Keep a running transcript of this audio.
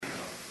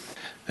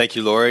Thank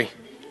you, Lori.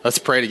 Let's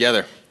pray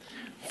together.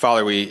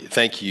 Father, we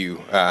thank you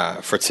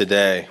for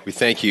today. We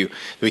thank you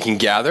that we can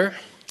gather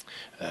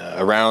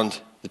around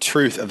the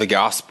truth of the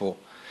gospel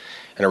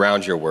and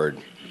around your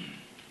word.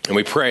 And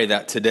we pray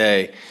that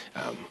today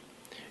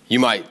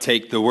you might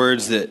take the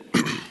words that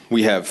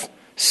we have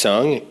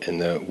sung and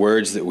the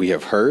words that we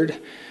have heard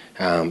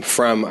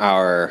from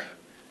our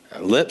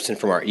lips and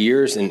from our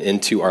ears and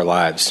into our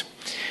lives.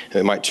 And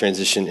it might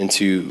transition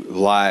into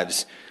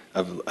lives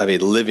of a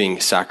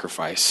living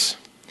sacrifice.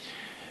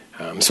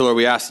 So, Lord,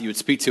 we ask that you would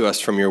speak to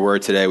us from your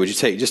word today. Would you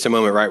take just a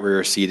moment right where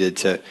you're seated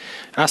to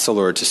ask the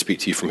Lord to speak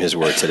to you from his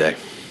word today?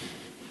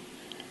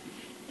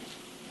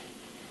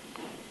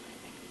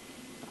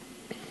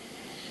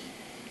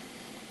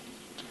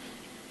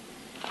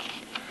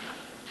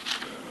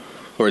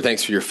 Lord,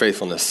 thanks for your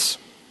faithfulness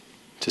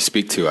to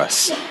speak to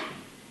us.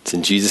 It's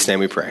in Jesus' name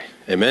we pray.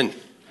 Amen.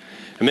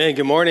 Amen.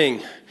 Good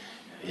morning.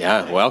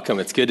 Yeah, welcome.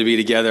 It's good to be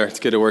together. It's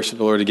good to worship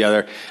the Lord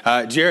together.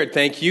 Jared,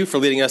 thank you for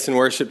leading us in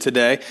worship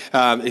today.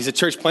 He's a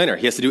church planner.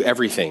 He has to do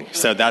everything.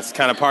 So that's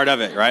kind of part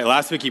of it, right?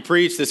 Last week he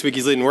preached. This week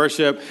he's leading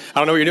worship. I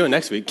don't know what you're doing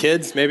next week.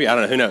 Kids, maybe? I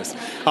don't know. Who knows?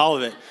 All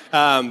of it.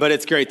 But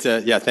it's great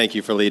to, thank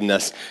you for leading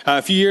us.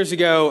 A few years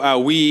ago,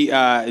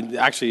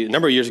 actually a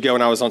number of years ago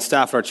when I was on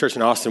staff at our church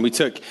in Austin, we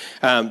took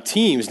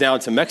teams down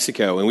to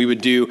Mexico and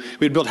we'd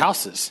build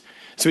houses.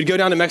 So we'd go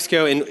down to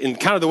Mexico, and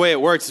kind of the way it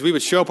works is we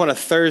would show up on a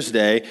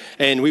Thursday,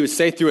 and we would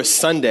stay through a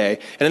Sunday.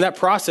 And in that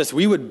process,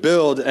 we would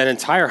build an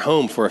entire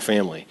home for a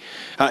family.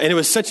 And it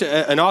was such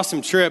an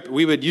awesome trip.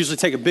 We would usually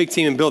take a big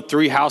team and build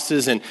 3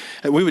 houses, and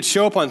we would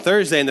show up on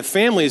Thursday, and the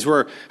families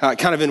were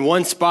kind of in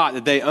one spot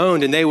that they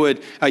owned, and they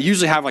would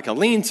usually have like a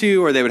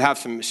lean-to, or they would have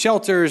some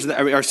shelters,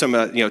 or some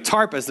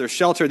tarp as their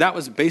shelter. That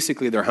was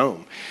basically their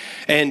home.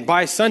 And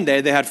by Sunday,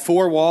 they had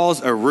 4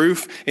 walls, a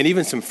roof, and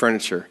even some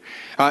furniture.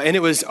 And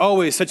it was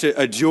always such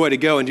a joy to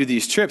go and do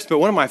these trips. But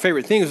one of my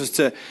favorite things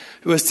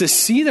was to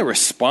see the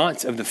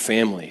response of the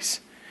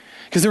families.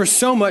 Because there was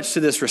so much to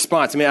this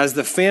response. I mean, as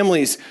the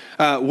families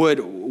would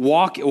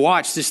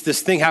watch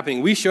this thing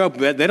happening, we show up,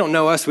 but they don't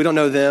know us, we don't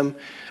know them.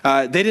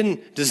 They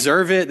didn't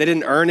deserve it, they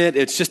didn't earn it.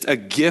 It's just a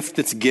gift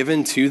that's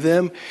given to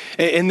them.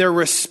 And their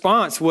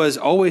response was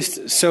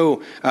always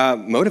so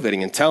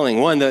motivating and telling.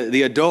 One,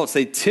 the adults,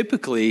 they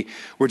typically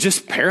were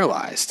just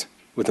paralyzed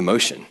with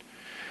emotion.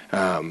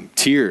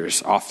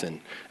 Tears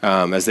often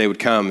as they would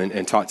come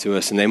and talk to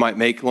us, and they might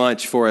make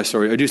lunch for us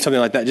or do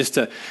something like that just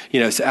to,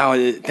 say,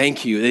 oh,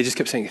 thank you. They just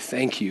kept saying,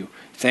 thank you,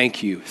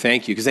 thank you,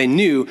 thank you, because they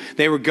knew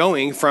they were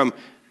going from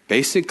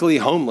basically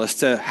homeless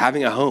to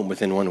having a home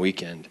within one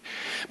weekend.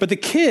 But the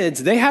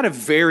kids, they had a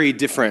very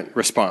different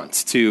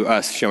response to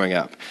us showing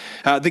up.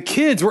 The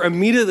kids were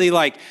immediately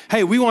like,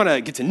 hey, we want to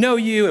get to know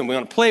you and we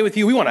want to play with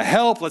you. We want to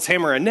help. Let's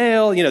hammer a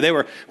nail. They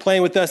were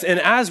playing with us. And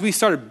as we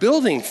started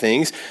building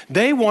things,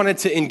 they wanted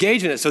to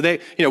engage in it. So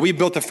we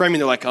built the framing.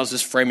 They're like, how's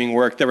this framing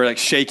work? They were like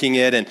shaking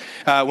it. And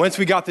once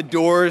we got the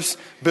doors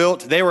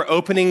built, they were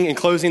opening and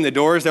closing the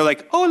doors. They're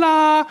like,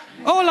 hola,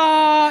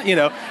 hola.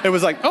 It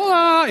was like,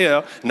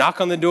 hola,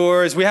 knock on the doors.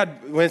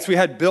 Once we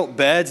had built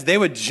beds, they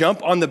would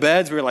jump on the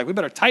beds. We were like, we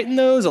better tighten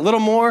those a little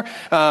more.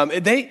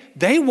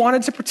 They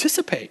wanted to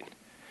participate.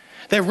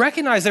 They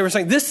recognized, they were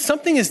saying,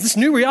 something is this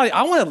new reality.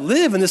 I want to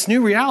live in this new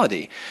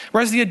reality.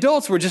 Whereas the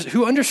adults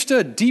who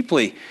understood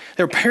deeply,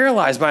 they were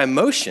paralyzed by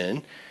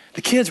emotion.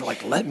 The kids were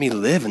like, let me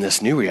live in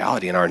this new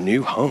reality in our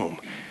new home.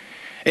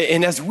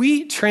 And as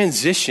we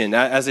transition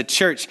as a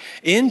church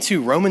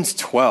into Romans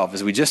 12,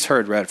 as we just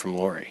heard read from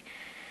Lori,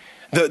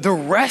 the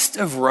rest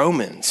of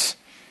Romans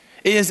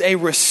is a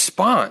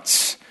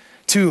response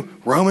to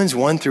Romans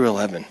 1 through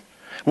 11.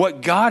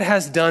 What God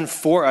has done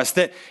for us,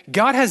 that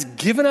God has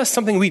given us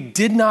something we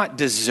did not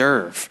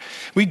deserve.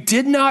 We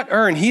did not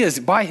earn. He has,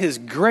 by his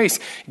grace,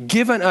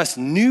 given us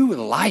new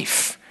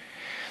life.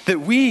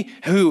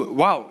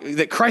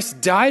 That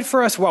Christ died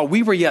for us while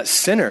we were yet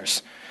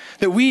sinners.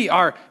 That we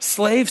are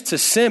slaves to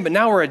sin, but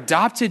now we're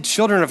adopted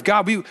children of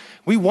God.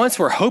 We once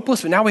were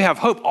hopeless, but now we have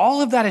hope.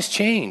 All of that has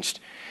changed.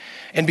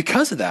 And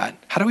because of that,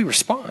 how do we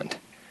respond?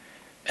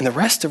 And the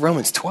rest of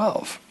Romans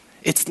 12,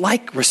 it's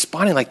like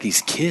responding like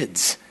these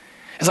kids.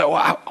 It's like,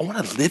 well, I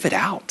want to live it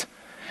out.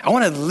 I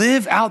want to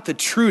live out the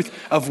truth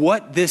of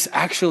what this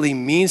actually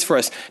means for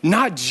us.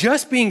 Not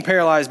just being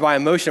paralyzed by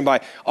emotion,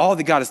 by all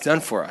that God has done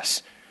for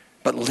us,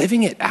 but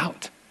living it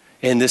out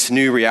in this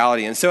new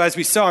reality. And so as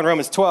we saw in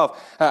Romans 12,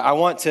 I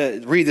want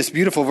to read this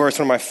beautiful verse,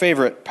 one of my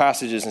favorite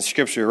passages in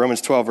Scripture,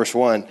 Romans 12, verse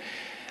 1.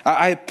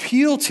 I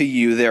appeal to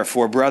you,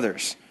 therefore,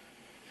 brothers,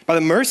 by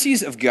the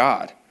mercies of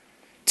God,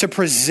 to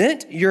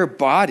present your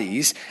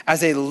bodies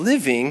as a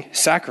living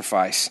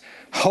sacrifice,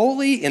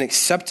 holy and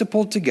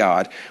acceptable to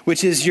God,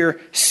 which is your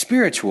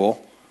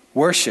spiritual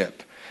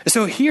worship.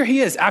 So here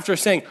he is, after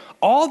saying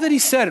all that he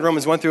said in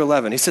Romans 1 through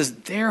 11, he says,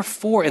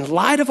 therefore, in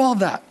light of all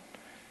that,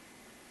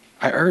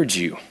 I urge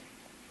you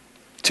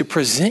to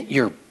present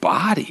your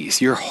bodies,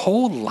 your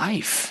whole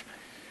life,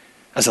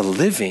 as a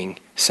living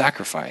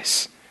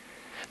sacrifice.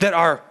 That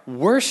our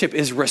worship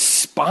is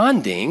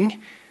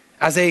responding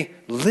as a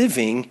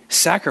living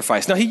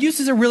sacrifice. Now, he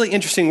uses a really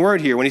interesting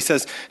word here when he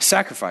says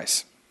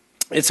sacrifice.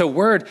 It's a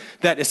word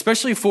that,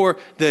 especially for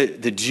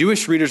the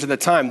Jewish readers of the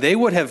time, they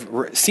would have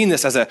seen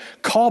this as a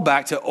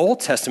callback to Old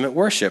Testament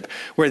worship,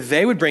 where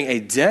they would bring a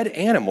dead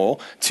animal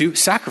to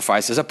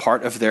sacrifice as a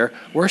part of their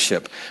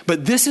worship.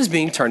 But this is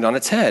being turned on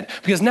its head,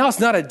 because now it's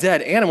not a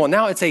dead animal.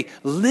 Now it's a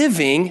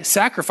living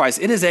sacrifice.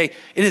 It is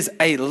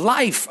a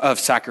life of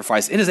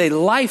sacrifice. It is a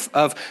life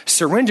of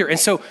surrender. And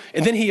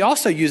then he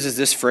also uses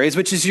this phrase,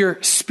 which is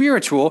your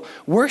spiritual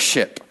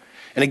worship.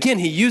 And again,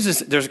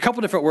 there's a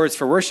couple different words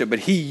for worship, but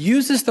he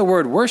uses the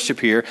word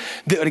worship here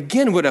that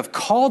again would have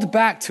called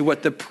back to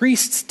what the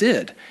priests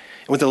did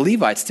and what the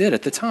Levites did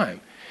at the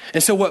time.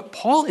 And so what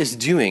Paul is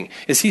doing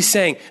is he's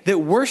saying that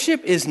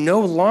worship is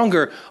no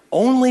longer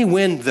only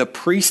when the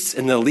priests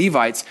and the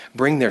Levites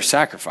bring their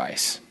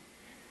sacrifice.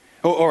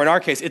 Or in our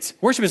case,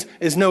 worship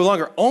is no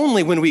longer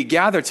only when we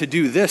gather to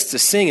do this, to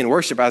sing and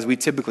worship as we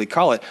typically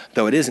call it,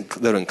 though it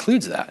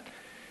includes that.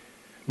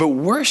 But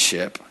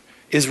worship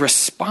is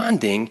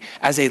responding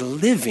as a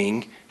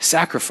living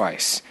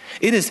sacrifice.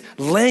 It is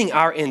laying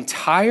our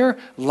entire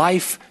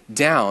life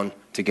down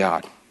to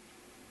God.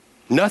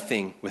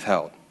 Nothing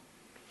withheld.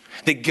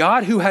 That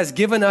God, who has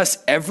given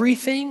us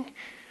everything,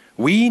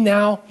 we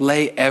now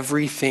lay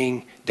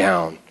everything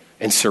down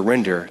and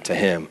surrender to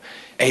him.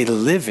 A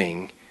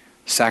living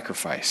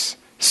sacrifice,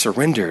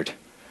 surrendered,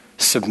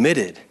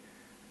 submitted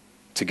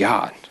to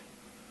God.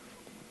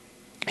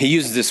 He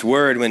uses this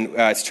word when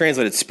it's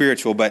translated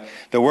spiritual, but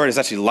the word is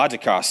actually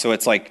logikos, so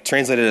it's like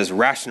translated as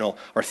rational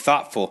or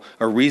thoughtful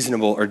or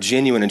reasonable or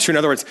genuine and true. In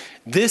other words,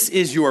 this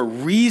is your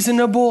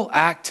reasonable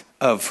act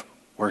of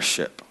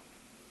worship.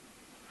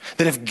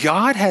 That if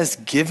God has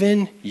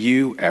given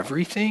you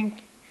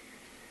everything,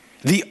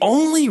 the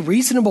only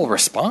reasonable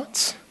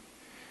response,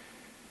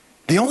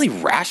 the only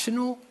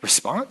rational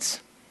response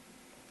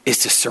is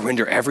to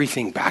surrender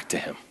everything back to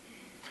him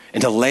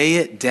and to lay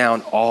it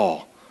down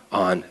all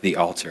on the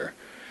altar.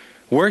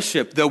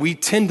 Worship, though we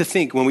tend to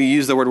think when we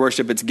use the word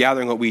worship, it's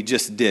gathering what we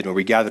just did, where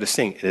we gather to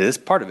sing. It is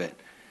part of it.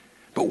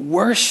 But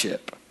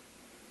worship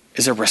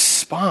is a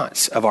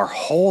response of our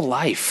whole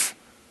life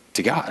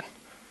to God.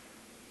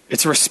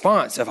 It's a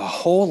response of a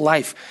whole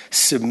life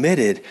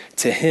submitted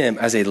to him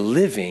as a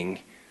living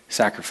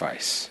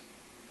sacrifice.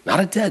 Not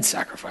a dead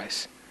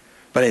sacrifice,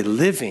 but a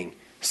living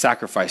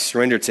sacrifice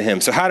surrendered to him.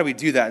 So how do we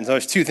do that? And so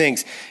there's two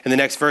things in the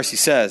next verse. He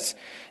says,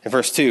 in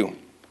verse 2,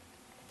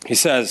 he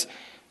says,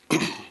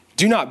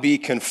 do not be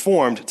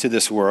conformed to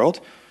this world,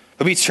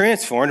 but be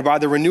transformed by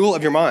the renewal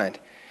of your mind,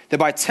 that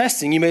by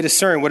testing you may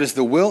discern what is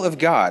the will of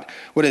God,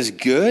 what is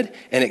good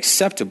and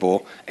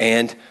acceptable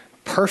and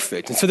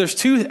perfect. And so there's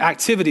two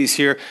activities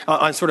here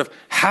on sort of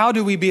how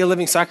do we be a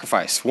living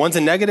sacrifice. One's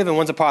a negative and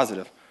one's a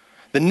positive.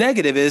 The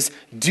negative is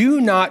do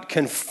not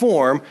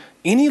conform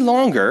any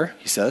longer,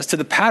 he says, to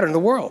the pattern of the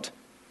world.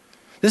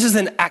 This is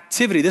an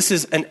activity. This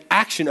is an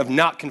action of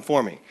not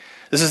conforming.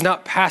 This is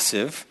not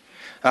passive.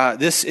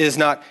 This is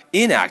not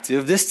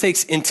inactive. This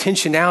takes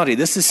intentionality.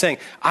 This is saying,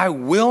 I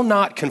will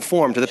not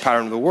conform to the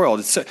pattern of the world.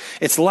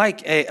 It's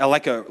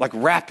like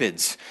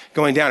rapids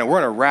going down, and we're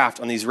on a raft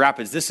on these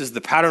rapids. This is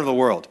the pattern of the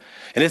world,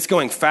 and it's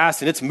going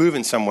fast, and it's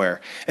moving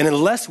somewhere. And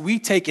unless we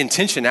take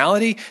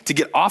intentionality to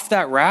get off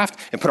that raft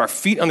and put our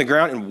feet on the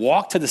ground and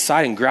walk to the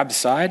side and grab the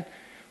side,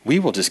 we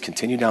will just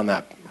continue down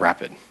that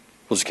rapid.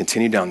 We'll just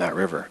continue down that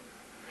river.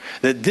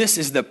 That this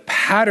is the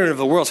pattern of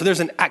the world. So there's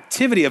an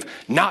activity of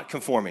not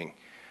conforming,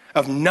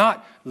 of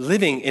not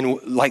living in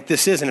like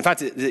this is. And in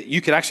fact, you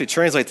could actually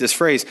translate this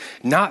phrase,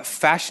 not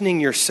fashioning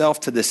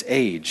yourself to this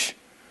age,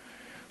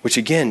 which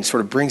again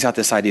sort of brings out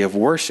this idea of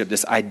worship,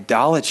 this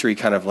idolatry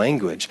kind of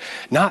language.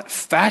 Not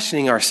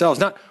fashioning ourselves,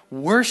 not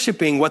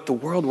worshiping what the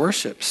world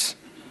worships.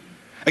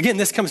 Again,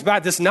 this comes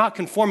back, this not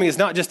conforming is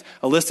not just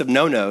a list of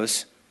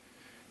no-nos.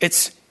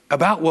 It's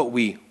about what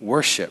we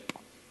worship,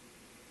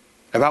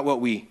 about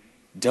what we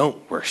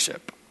don't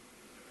worship.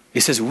 He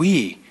says,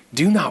 we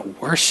do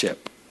not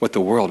worship what the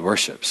world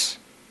worships.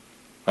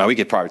 Now, we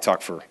could probably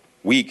talk for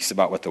weeks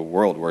about what the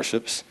world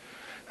worships.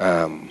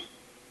 But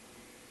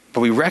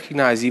we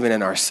recognize even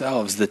in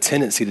ourselves the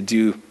tendency to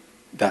do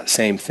that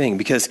same thing,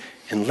 because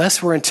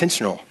unless we're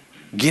intentional,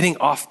 getting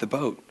off the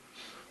boat,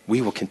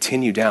 we will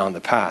continue down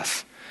the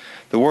path.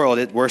 The world,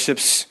 it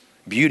worships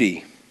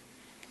beauty,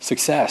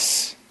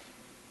 success,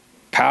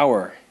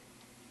 power,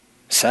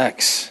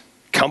 sex,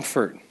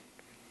 comfort,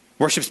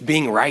 worships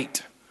being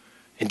right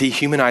and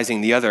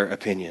dehumanizing the other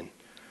opinion.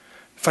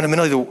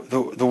 Fundamentally,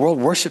 the world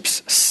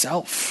worships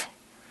self.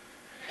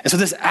 And so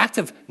this act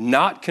of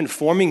not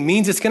conforming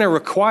means it's going to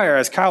require,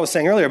 as Kyle was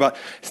saying earlier, about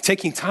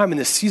taking time in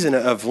this season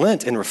of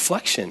Lent and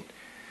reflection.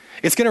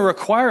 It's going to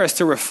require us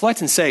to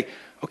reflect and say,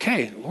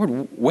 okay,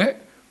 Lord,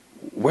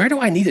 where do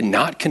I need to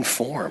not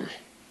conform?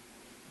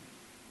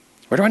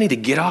 Where do I need to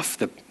get off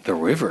the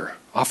river,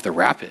 off the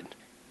rapid?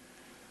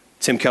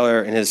 Tim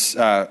Keller, in his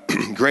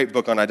great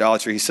book on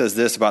idolatry, he says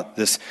this about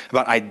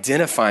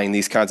identifying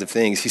these kinds of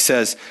things. He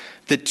says,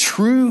 the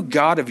true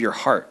God of your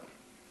heart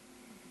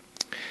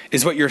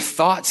is what your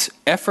thoughts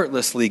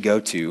effortlessly go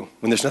to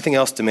when there's nothing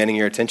else demanding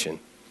your attention.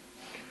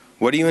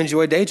 What do you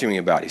enjoy daydreaming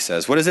about, he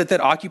says? What is it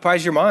that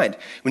occupies your mind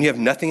when you have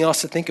nothing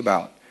else to think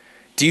about?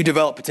 Do you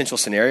develop potential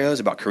scenarios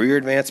about career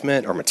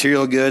advancement or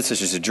material goods,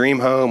 such as a dream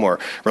home or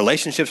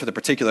relationships with a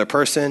particular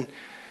person?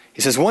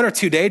 He says, 1 or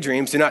 2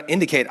 daydreams do not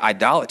indicate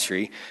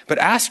idolatry, but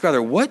ask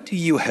rather, what do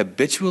you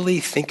habitually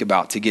think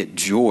about to get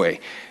joy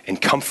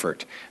and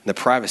comfort in the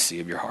privacy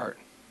of your heart?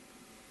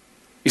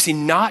 You see,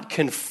 not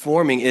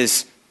conforming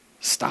is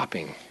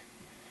stopping,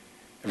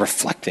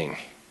 reflecting,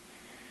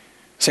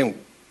 saying,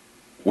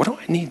 what do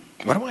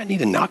I need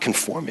to not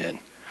conform in?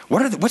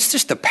 What's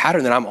just the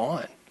pattern that I'm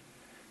on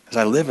as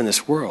I live in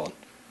this world?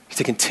 It's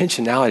the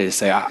intentionality to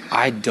say,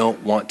 I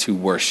don't want to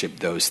worship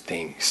those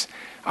things.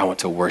 I want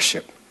to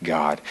worship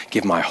God,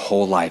 give my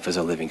whole life as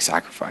a living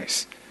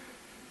sacrifice.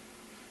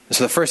 And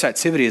so the first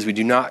activity is we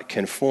do not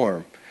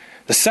conform.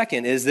 The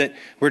second is that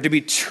we're to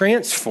be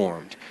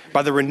transformed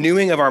by the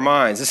renewing of our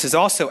minds. This is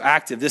also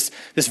active. This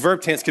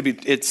verb tense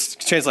it's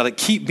translated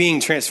keep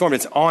being transformed.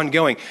 It's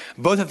ongoing.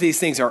 Both of these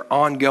things are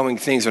ongoing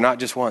things. They're not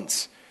just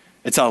once.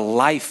 It's a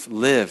life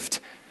lived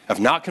of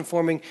not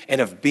conforming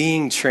and of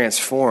being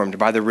transformed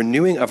by the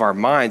renewing of our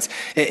minds.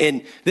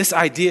 And this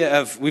idea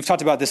of, we've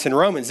talked about this in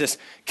Romans, this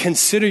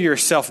consider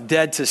yourself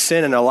dead to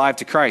sin and alive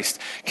to Christ.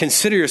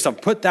 Consider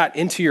yourself, put that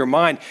into your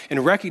mind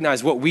and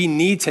recognize what we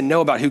need to know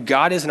about who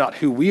God is, not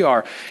who we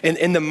are.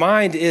 And the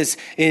mind is,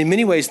 in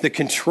many ways, the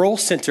control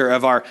center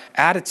of our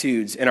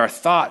attitudes and our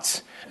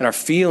thoughts and our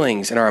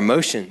feelings and our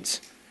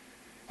emotions.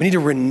 We need to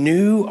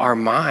renew our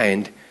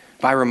mind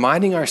by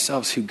reminding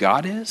ourselves who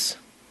God is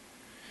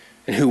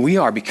and who we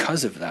are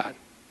because of that,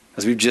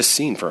 as we've just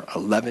seen for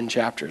 11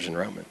 chapters in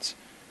Romans,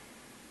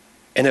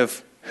 and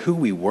of who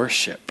we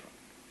worship.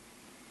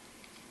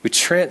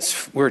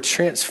 We're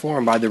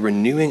transformed by the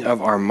renewing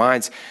of our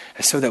minds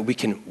so that we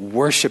can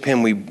worship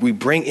him. We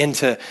bring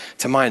into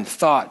mind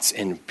thoughts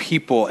and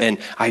people and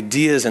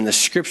ideas and the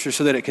scripture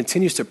so that it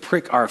continues to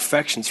prick our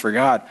affections for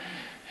God.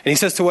 And he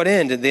says to what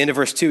end? At the end of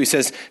verse 2, he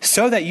says,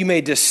 so that you may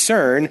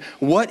discern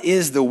what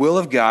is the will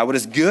of God, what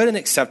is good and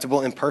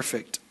acceptable and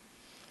perfect.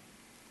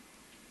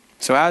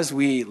 So as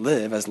we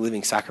live as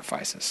living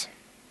sacrifices,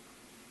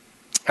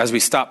 as we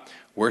stop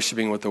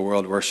worshiping what the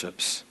world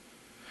worships,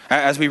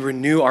 as we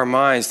renew our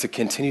minds to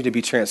continue to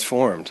be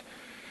transformed,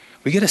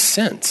 we get a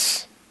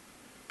sense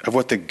of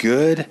what the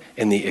good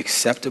and the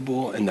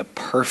acceptable and the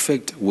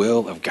perfect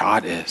will of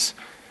God is.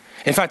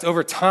 In fact,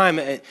 over time,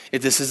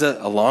 this is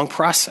a long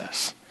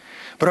process.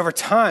 But over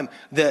time,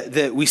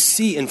 that we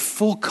see in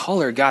full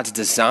color God's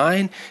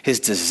design,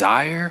 his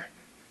desire,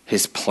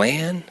 his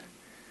plan,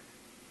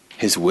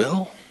 his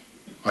will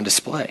on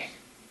display.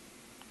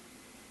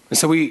 And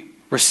so we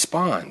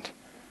respond.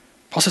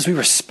 Paul says we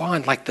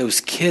respond like those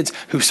kids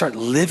who start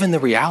living the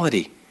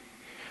reality.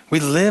 We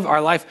live our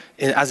life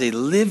as a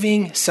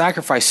living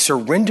sacrifice,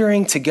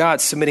 surrendering to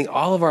God, submitting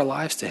all of our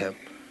lives to him.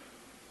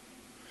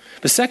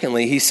 But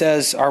secondly, he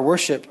says our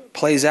worship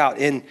plays out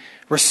in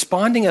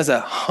responding as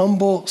a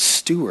humble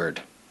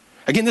steward.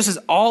 Again, this is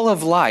all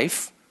of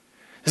life.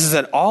 This is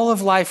an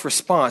all-of-life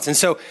response. And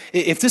so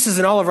if this is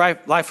an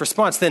all-of-life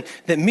response, then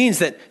that means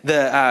that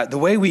the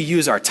way we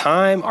use our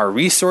time, our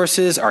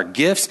resources, our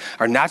gifts,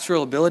 our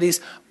natural abilities,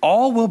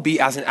 all will be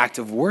as an act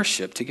of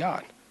worship to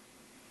God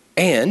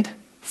and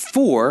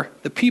for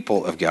the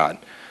people of God.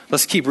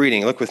 Let's keep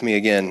reading. Look with me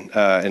again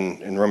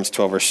in Romans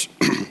 12, verse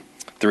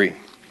 3.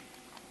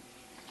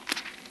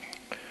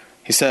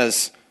 He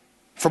says,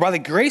 for by the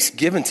grace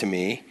given to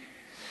me,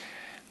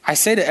 I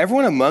say to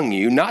everyone among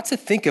you not to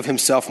think of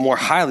himself more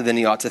highly than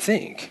he ought to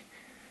think,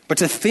 but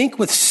to think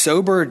with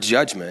sober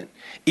judgment,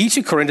 each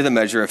according to the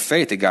measure of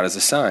faith that God has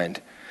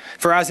assigned.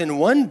 For as in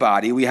one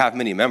body we have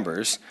many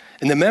members,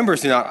 and the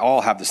members do not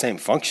all have the same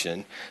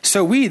function,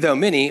 so we, though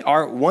many,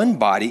 are one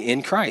body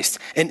in Christ,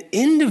 and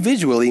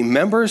individually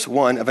members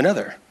one of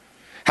another.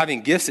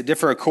 Having gifts that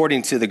differ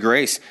according to the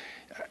grace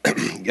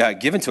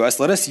given to us,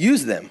 let us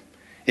use them.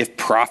 If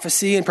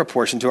prophecy in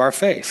proportion to our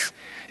faith,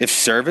 if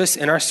service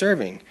in our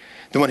serving,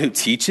 the one who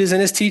teaches in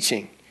his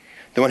teaching,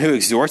 the one who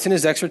exhorts in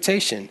his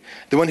exhortation,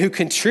 the one who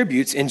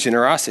contributes in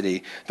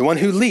generosity, the one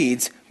who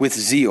leads with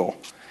zeal,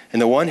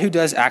 and the one who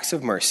does acts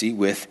of mercy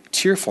with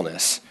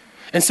cheerfulness.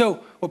 And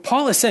so what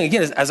Paul is saying,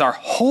 again, is as our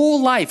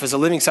whole life is a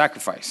living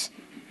sacrifice,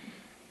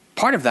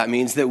 part of that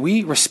means that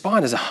we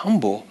respond as a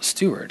humble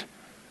steward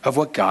of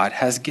what God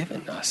has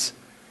given us.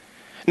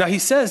 Now, he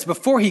says,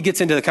 before he gets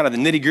into the kind of the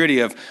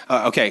nitty-gritty of,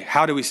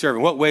 how do we serve?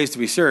 In what ways do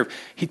we serve?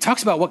 He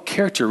talks about what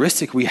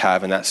characteristic we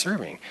have in that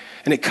serving.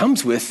 And it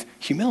comes with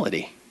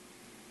humility.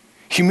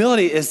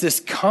 Humility is this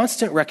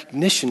constant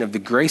recognition of the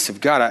grace of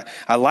God.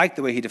 I like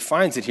the way he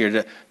defines it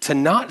here, to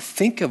not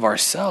think of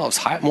ourselves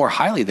more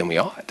highly than we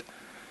ought.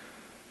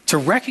 To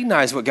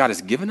recognize what God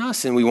has given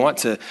us, and we want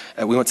to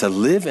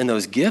live in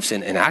those gifts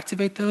and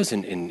activate those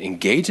and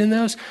engage in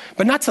those,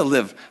 but not to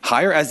live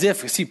higher as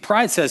if, see,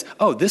 pride says,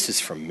 oh, this is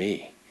from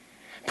me.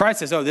 Pride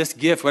says, oh, this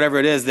gift, whatever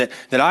it is, that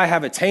I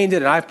have attained it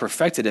and I've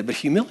perfected it. But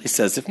humility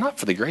says, if not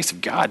for the grace of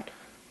God,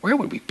 where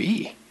would we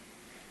be?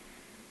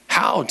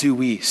 How do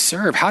we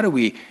serve? How do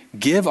we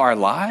give our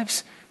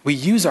lives? We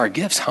use our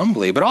gifts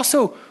humbly, but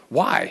also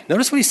why?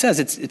 Notice what he says.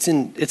 It's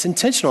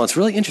intentional. It's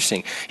really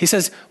interesting. He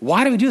says,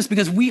 why do we do this?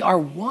 Because we are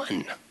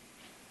one.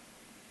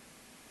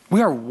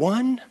 We are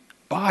one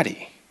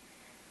body.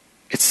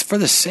 It's for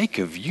the sake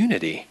of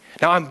unity.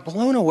 Now, I'm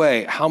blown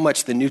away how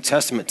much the New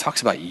Testament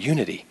talks about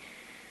unity.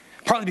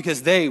 Partly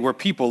because they were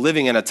people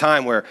living in a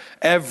time where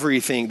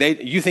everything,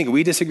 you think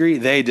we disagree?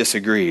 They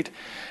disagreed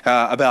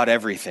about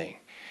everything.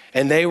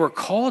 And they were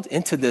called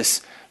into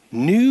this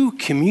new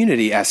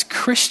community as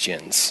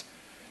Christians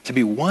to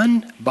be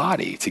one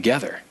body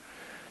together.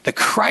 That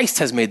Christ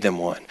has made them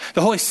one.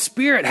 The Holy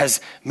Spirit has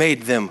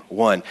made them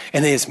one.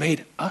 And He has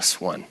made us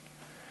one.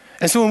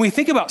 And so when we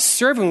think about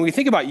serving, when we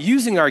think about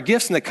using our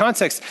gifts in the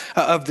context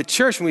of the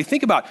church, when we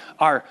think about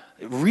our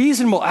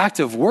reasonable act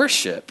of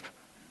worship,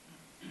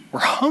 we're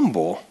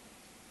humble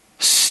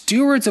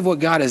stewards of what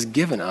God has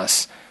given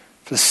us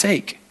for the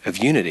sake of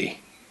unity.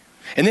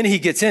 And then he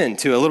gets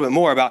into a little bit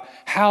more about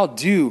how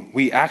do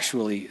we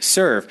actually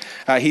serve.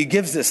 He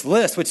gives this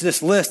list, which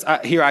this list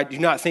here I do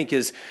not think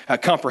is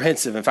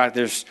comprehensive. In fact,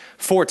 there's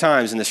 4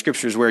 times in the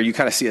scriptures where you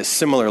kind of see a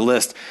similar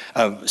list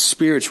of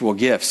spiritual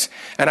gifts.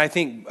 And I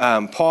think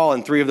Paul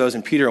and 3 of those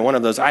and Peter and 1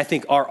 of those, I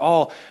think are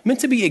all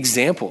meant to be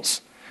examples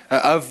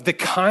of the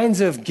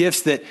kinds of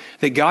gifts that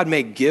God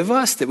may give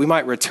us that we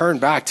might return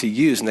back to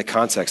use in the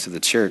context of the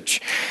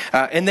church.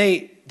 And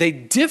they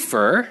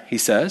differ, he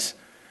says,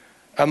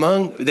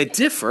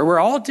 we're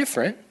all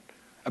different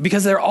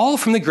because they're all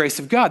from the grace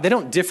of God. They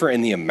don't differ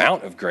in the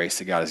amount of grace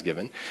that God has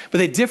given, but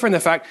they differ in the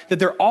fact that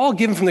they're all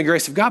given from the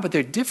grace of God, but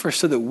they differ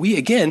so that we,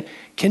 again,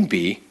 can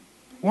be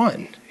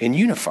one and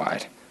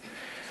unified.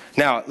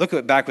 Now,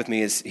 look back with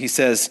me as he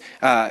says,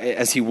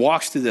 as he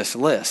walks through this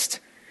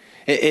list.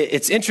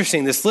 It's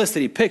interesting, this list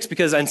that he picks,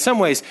 because in some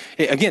ways,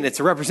 again,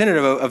 it's a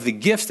representative of the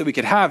gifts that we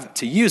could have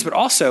to use, but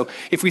also,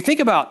 if we think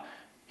about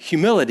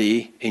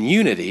humility and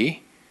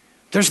unity,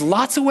 there's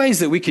lots of ways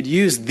that we could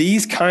use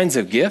these kinds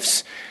of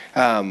gifts,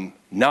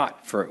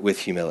 with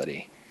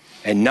humility,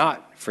 and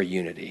not for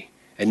unity,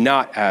 and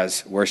not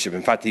as worship.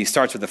 In fact, he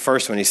starts with the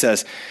first one. He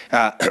says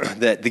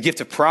that the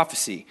gift of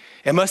prophecy,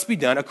 it must be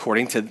done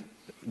according to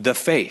the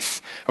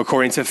faith.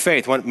 According to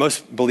faith.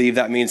 Most believe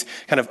that means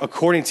kind of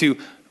according to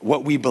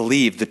what we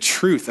believe, the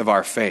truth of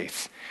our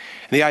faith.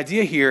 And the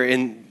idea here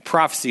in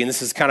prophecy, and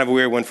this is kind of a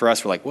weird one for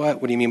us, we're like, what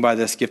do you mean by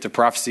this gift of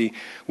prophecy?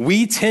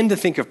 We tend to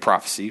think of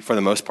prophecy, for the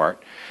most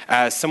part,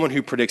 as someone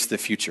who predicts the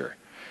future.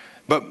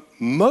 But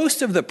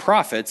most of the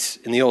prophets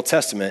in the Old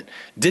Testament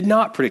did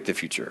not predict the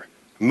future.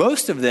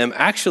 Most of them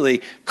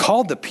actually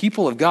called the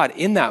people of God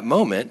in that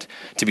moment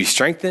to be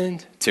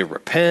strengthened, to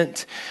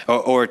repent,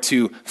 or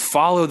to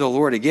follow the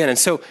Lord again. And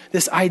so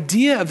this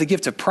idea of the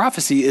gift of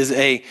prophecy is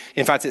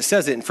in fact, it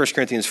says it in 1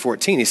 Corinthians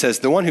 14. He says,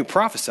 the one who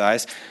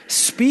prophesies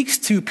speaks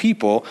to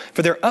people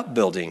for their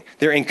upbuilding,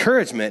 their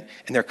encouragement,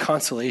 and their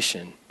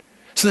consolation.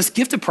 So this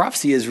gift of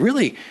prophecy is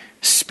really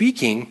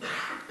speaking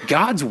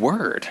God's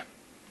word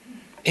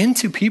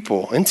into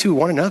people, into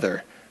one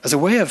another, as a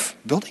way of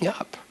building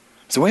up,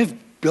 as a way of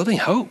building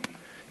hope,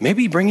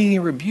 maybe bringing a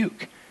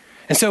rebuke.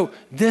 And so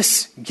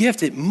this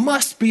gift, it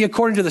must be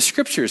according to the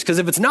scriptures, because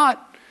if it's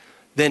not,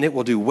 then it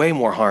will do way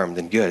more harm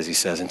than good, as he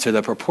says, and to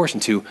the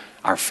proportion to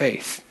our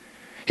faith.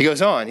 He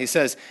goes on, he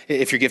says,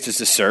 if your gift is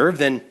to serve,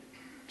 then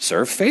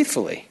serve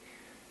faithfully,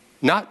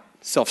 not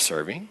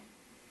self-serving,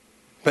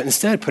 but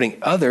instead putting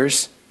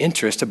others'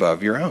 interest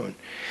above your own.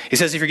 He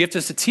says, if your gift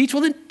is to teach,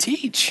 well then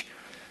teach.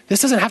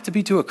 This doesn't have to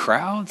be to a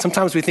crowd.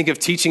 Sometimes we think of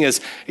teaching as,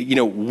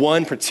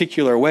 one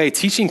particular way.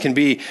 Teaching can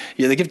be,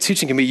 the gift of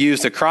teaching can be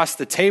used across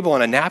the table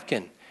on a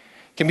napkin.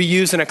 It can be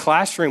used in a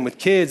classroom with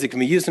kids. It can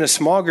be used in a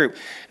small group.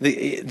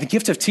 The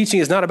gift of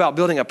teaching is not about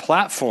building a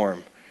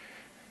platform.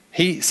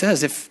 He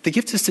says, if the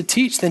gift is to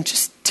teach, then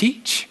just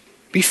teach.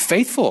 Be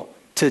faithful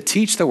to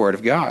teach the word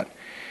of God.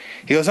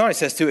 He goes on, he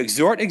says to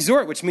exhort,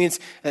 which means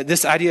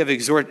this idea of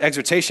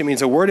exhortation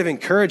means a word of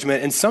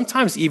encouragement and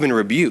sometimes even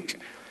rebuke.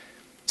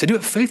 To do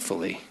it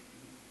faithfully.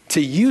 To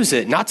use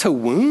it, not to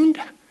wound,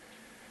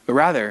 but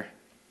rather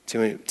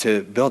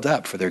to build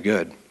up for their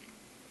good.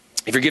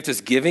 If your gift is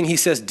giving, he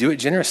says, do it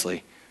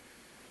generously.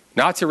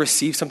 Not to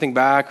receive something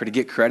back or to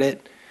get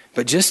credit,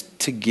 but just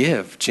to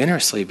give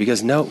generously,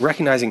 because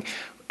recognizing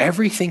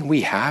everything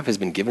we have has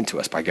been given to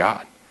us by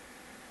God.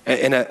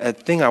 And a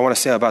thing I want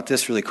to say about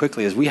this really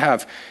quickly is we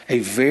have a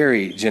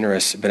very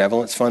generous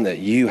benevolence fund that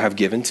you have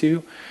given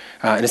to,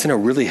 and it's in a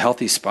really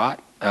healthy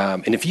spot.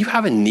 And if you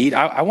have a need,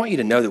 I want you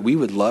to know that we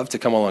would love to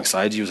come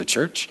alongside you as a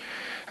church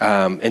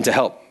and to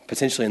help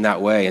potentially in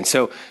that way. And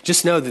so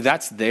just know that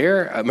that's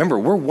there. Remember,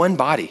 we're one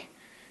body.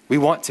 We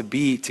want to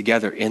be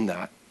together in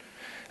that.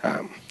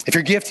 If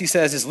your gift, he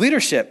says, is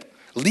leadership,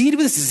 lead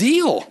with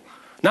zeal,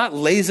 not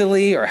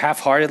lazily or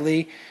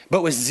half-heartedly,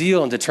 but with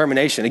zeal and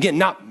determination. Again,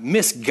 not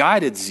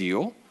misguided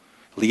zeal,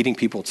 leading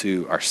people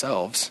to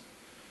ourselves,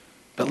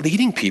 but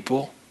leading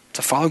people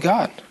to follow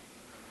God.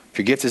 If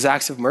your gift is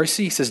acts of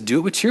mercy, he says, do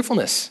it with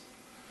cheerfulness.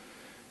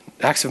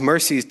 Acts of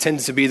mercy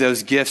tends to be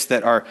those gifts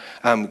that are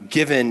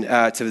given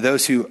to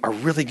those who are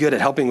really good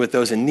at helping with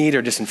those in need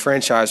or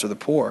disenfranchised or the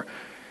poor.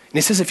 And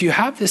he says, if you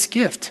have this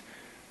gift,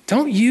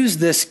 don't use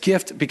this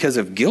gift because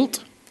of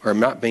guilt or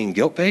not being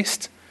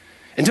guilt-based.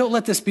 And don't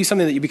let this be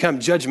something that you become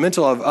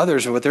judgmental of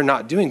others or what they're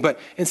not doing, but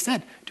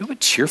instead, do it with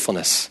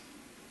cheerfulness,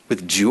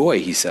 with joy,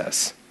 he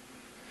says.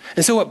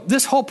 And so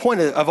this whole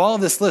point of all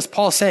of this list,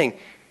 Paul's saying,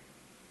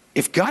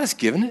 if God has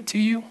given it to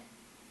you,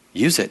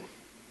 use it.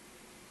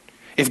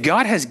 If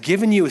God has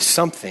given you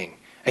something,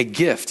 a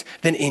gift,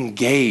 then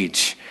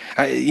engage,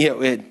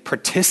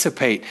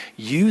 participate,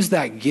 use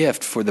that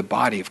gift for the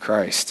body of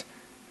Christ.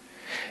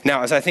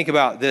 Now, as I think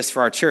about this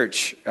for our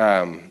church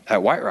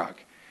at White Rock,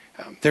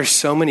 there's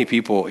so many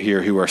people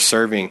here who are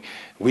serving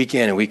week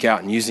in and week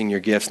out and using your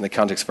gifts in the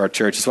context of our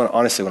church. It's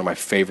honestly one of my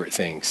favorite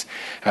things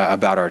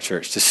about our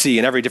church, to see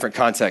in every different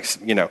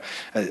context.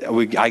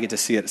 I get to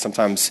see it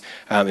sometimes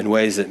in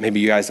ways that maybe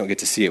you guys don't get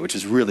to see it, which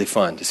is really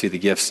fun to see the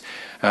gifts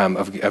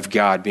of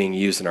God being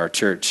used in our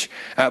church.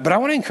 But I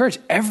want to encourage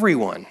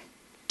everyone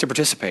to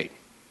participate,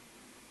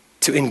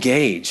 to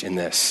engage in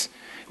this.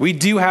 We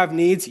do have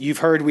needs. You've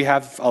heard we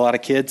have a lot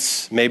of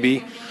kids,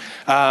 maybe.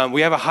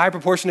 We have a high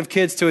proportion of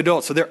kids to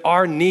adults, so there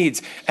are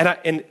needs.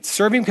 And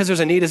serving because there's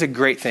a need is a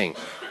great thing.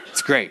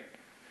 It's great.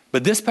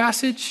 But this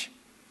passage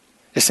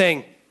is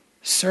saying,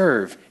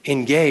 serve,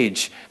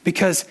 engage,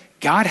 because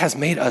God has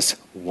made us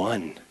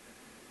one.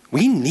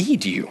 We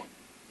need you.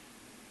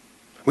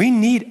 We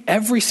need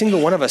every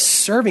single one of us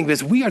serving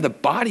because we are the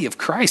body of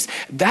Christ.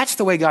 That's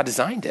the way God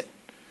designed it,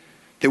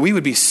 that we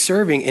would be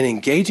serving and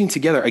engaging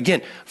together,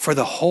 again, for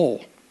the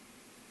whole.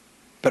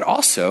 But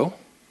also,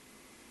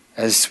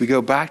 as we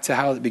go back to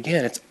how it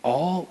began, it's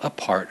all a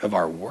part of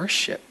our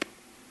worship.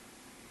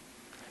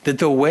 That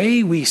the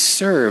way we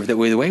serve, the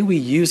way we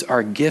use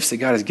our gifts that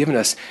God has given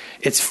us,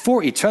 it's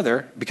for each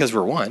other because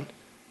we're one,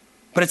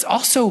 but it's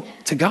also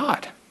to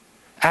God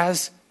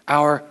as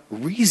our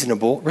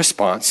reasonable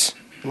response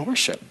in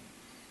worship.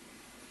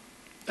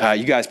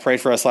 You guys prayed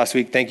for us last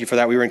week. Thank you for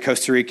that. We were in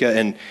Costa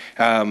Rica,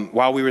 and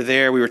while we were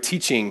there, we were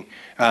teaching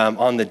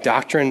on the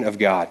doctrine of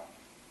God.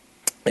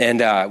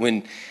 And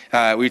when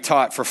we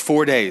taught for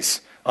 4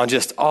 days on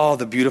just all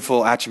the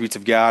beautiful attributes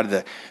of God,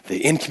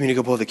 the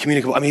incommunicable, the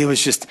communicable. I mean,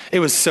 it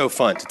was so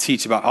fun to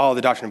teach about all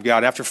the doctrine of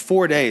God. After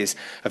 4 days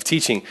of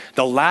teaching,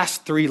 the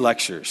last 3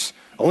 lectures,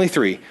 only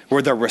 3,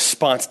 were the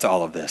response to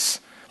all of this.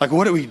 Like,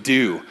 what do we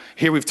do?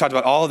 Here we've talked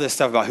about all this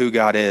stuff about who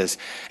God is.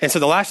 And so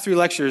the last 3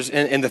 lectures,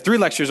 and the 3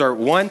 lectures are,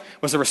 1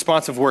 was a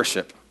response of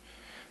worship.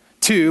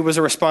 2 was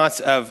a response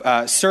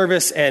of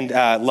service and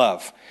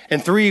love.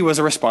 And 3 was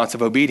a response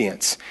of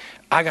obedience.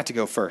 I got to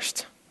go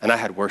first, and I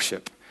had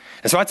worship.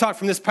 And so I talked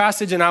from this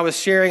passage, and I was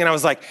sharing, and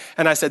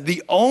I said,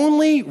 the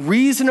only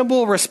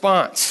reasonable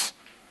response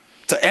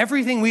to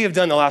everything we have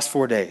done the last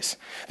 4 days,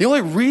 the only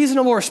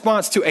reasonable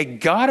response to a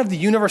God of the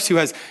universe who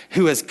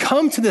has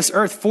come to this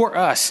earth for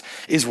us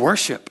is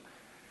worship.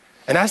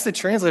 And as the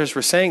translators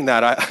were saying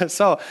that, I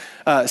saw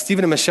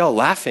Stephen and Michelle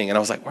laughing, and I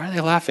was like, why are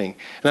they laughing?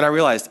 And then I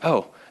realized,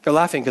 they're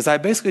laughing because I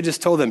basically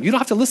just told them, you don't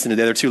have to listen to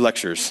the other 2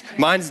 lectures.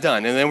 Mine's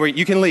done, and then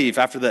you can leave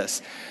after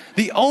this.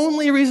 The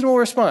only reasonable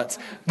response.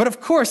 But of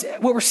course,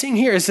 what we're seeing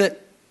here is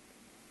that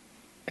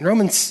in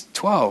Romans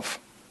 12,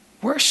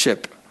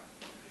 worship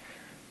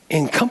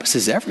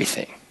encompasses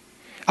everything.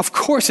 Of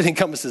course, it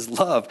encompasses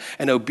love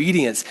and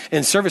obedience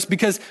and service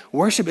because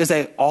worship is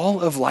a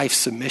all of life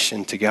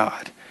submission to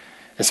God.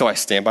 And so I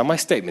stand by my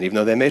statement, even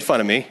though they made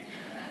fun of me.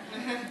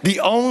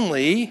 The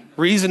only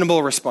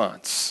reasonable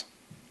response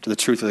to the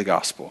truth of the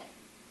gospel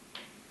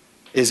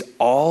is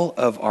all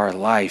of our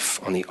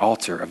life on the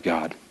altar of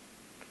God.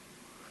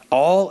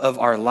 All of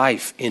our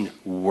life in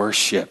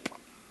worship,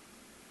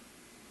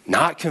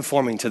 not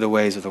conforming to the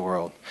ways of the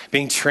world,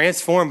 being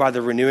transformed by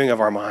the renewing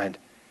of our mind,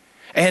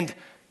 and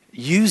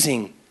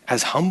using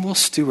as humble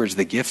stewards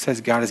the gifts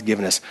that God has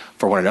given us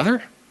for one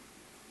another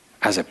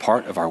as a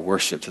part of our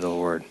worship to the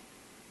Lord.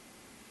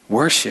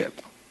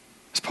 Worship,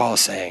 as Paul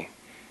is saying,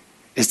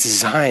 is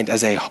designed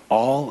as a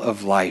all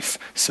of life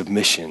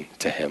submission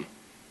to him.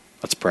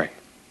 Let's pray.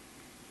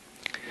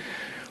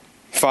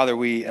 Father,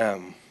 we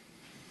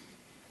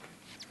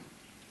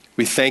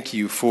thank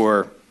you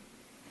for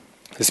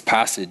this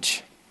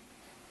passage.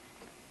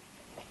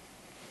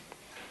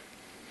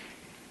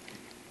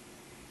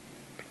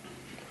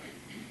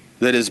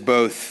 That is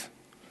both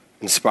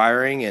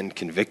inspiring and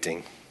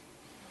convicting.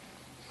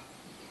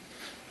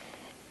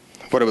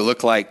 What it would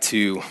look like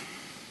to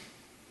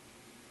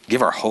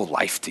give our whole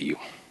life to you.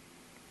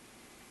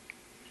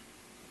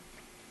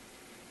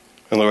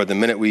 And Lord, the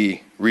minute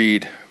we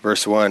read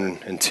verse 1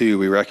 and 2,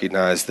 we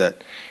recognize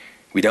that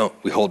we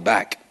hold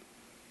back.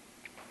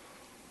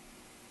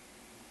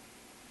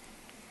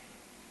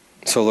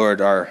 So Lord,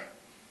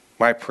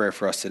 my prayer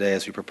for us today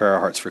as we prepare our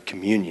hearts for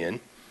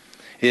communion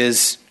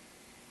is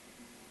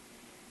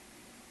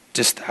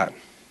just that.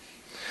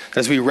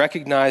 As we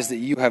recognize that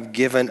you have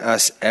given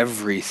us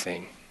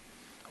everything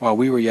while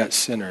we were yet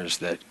sinners,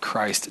 that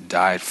Christ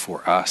died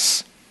for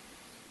us.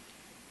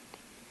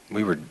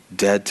 We were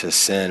dead to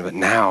sin, but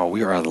now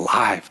we are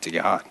alive to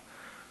God.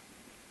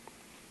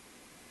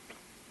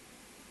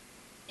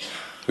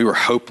 We were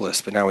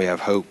hopeless, but now we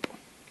have hope.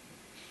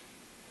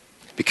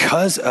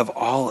 Because of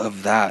all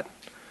of that,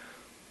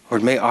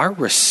 Lord, may our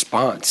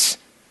response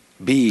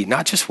be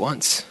not just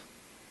once,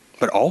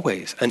 but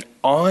always an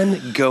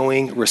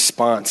ongoing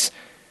response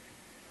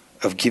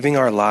of giving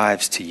our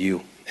lives to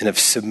you and of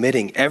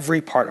submitting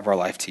every part of our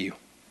life to you.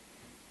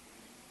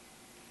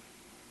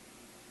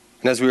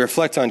 And as we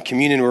reflect on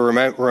communion,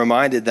 we're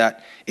reminded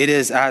that it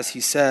is, as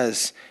he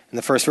says in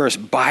the first verse,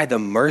 by the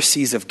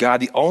mercies of God.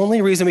 The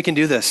only reason we can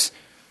do this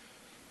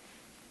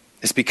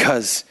is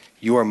because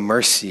your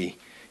mercy,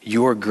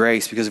 your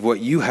grace, because of what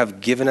you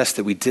have given us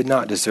that we did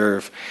not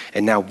deserve.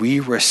 And now we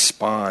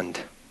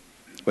respond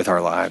with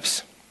our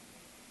lives.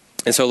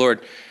 And so, Lord,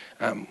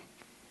 would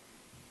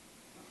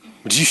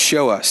you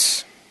show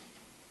us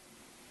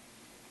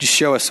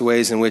the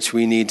ways in which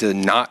we need to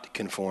not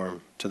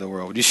conform to the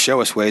world? Would you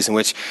show us ways in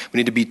which we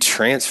need to be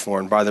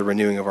transformed by the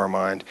renewing of our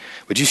mind?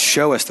 Would you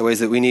show us the ways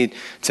that we need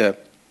to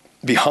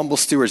be humble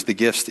stewards of the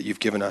gifts that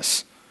you've given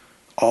us,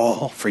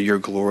 all for your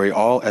glory,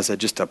 all as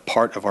just a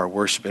part of our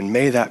worship? And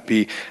may that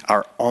be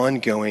our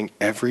ongoing,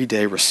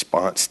 everyday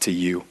response to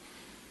you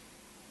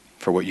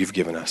for what you've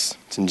given us.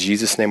 It's in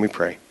Jesus' name we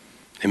pray.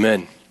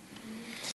 Amen.